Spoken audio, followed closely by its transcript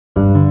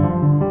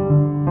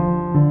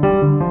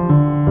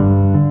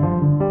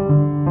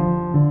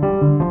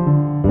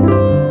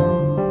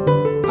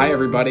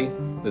everybody,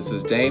 this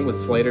is Dane with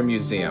Slater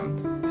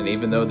Museum, and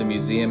even though the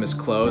museum is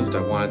closed, I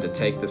wanted to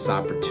take this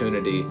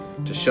opportunity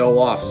to show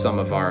off some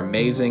of our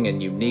amazing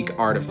and unique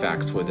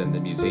artifacts within the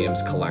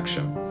museum's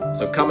collection.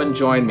 So come and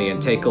join me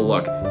and take a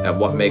look at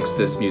what makes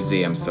this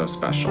museum so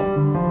special.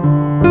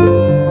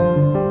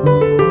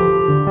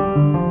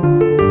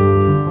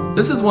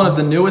 This is one of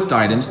the newest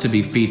items to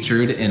be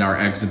featured in our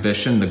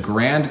exhibition, the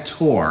Grand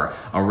Tour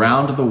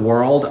Around the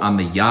World on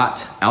the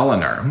Yacht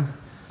Eleanor.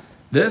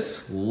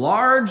 This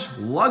large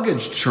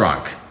luggage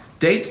trunk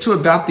dates to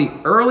about the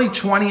early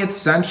 20th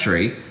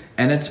century,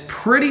 and it's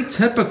pretty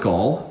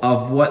typical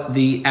of what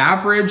the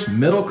average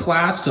middle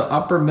class to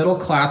upper middle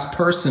class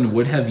person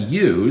would have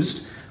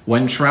used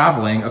when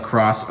traveling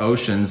across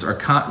oceans or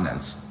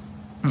continents.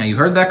 Now, you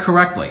heard that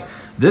correctly.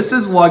 This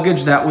is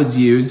luggage that was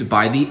used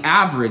by the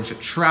average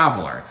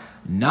traveler,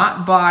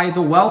 not by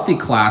the wealthy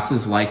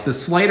classes like the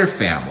Slater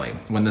family.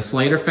 When the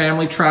Slater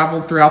family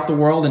traveled throughout the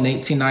world in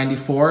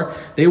 1894,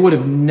 they would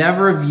have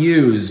never have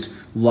used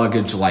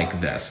luggage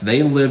like this.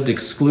 They lived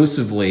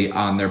exclusively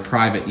on their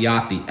private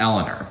yacht, the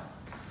Eleanor.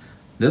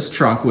 This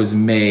trunk was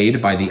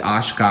made by the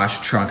Oshkosh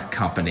Trunk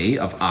Company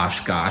of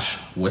Oshkosh,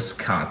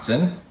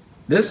 Wisconsin.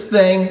 This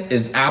thing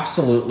is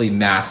absolutely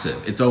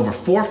massive. It's over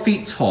 4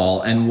 feet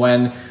tall, and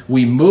when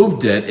we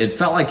moved it, it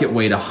felt like it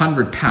weighed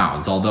 100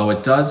 pounds, although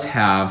it does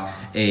have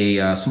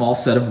a small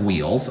set of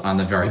wheels on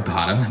the very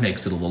bottom that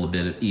makes it a little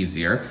bit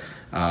easier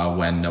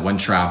when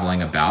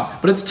traveling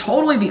about. But it's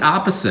totally the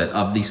opposite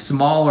of the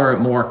smaller,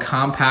 more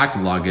compact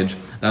luggage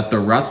that the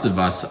rest of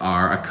us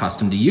are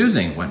accustomed to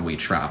using when we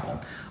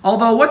travel.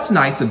 Although what's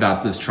nice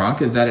about this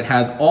trunk is that it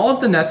has all of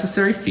the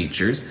necessary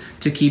features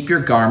to keep your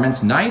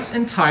garments nice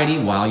and tidy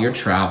while you're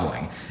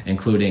traveling,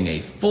 including a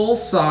full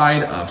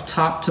side of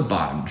top to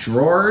bottom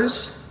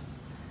drawers,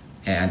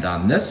 and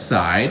on this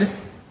side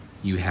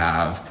you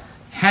have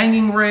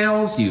hanging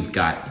rails, you've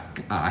got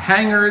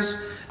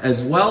hangers,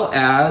 as well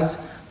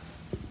as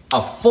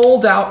a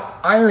fold-out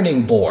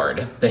ironing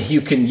board that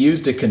you can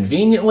use to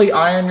conveniently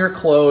iron your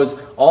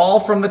clothes, all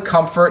from the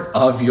comfort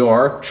of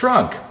your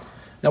trunk.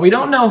 Now, we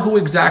don't know who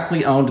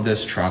exactly owned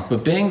this trunk,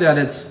 but being that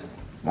it's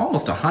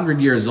almost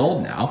 100 years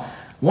old now,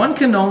 one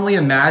can only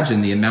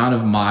imagine the amount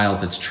of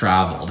miles it's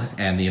traveled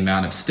and the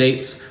amount of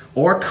states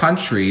or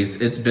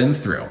countries it's been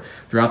through.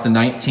 Throughout the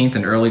 19th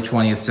and early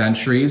 20th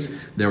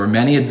centuries, there were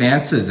many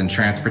advances in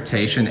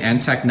transportation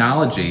and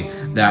technology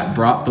that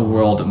brought the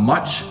world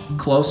much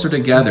closer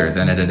together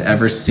than it had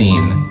ever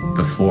seen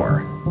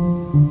before.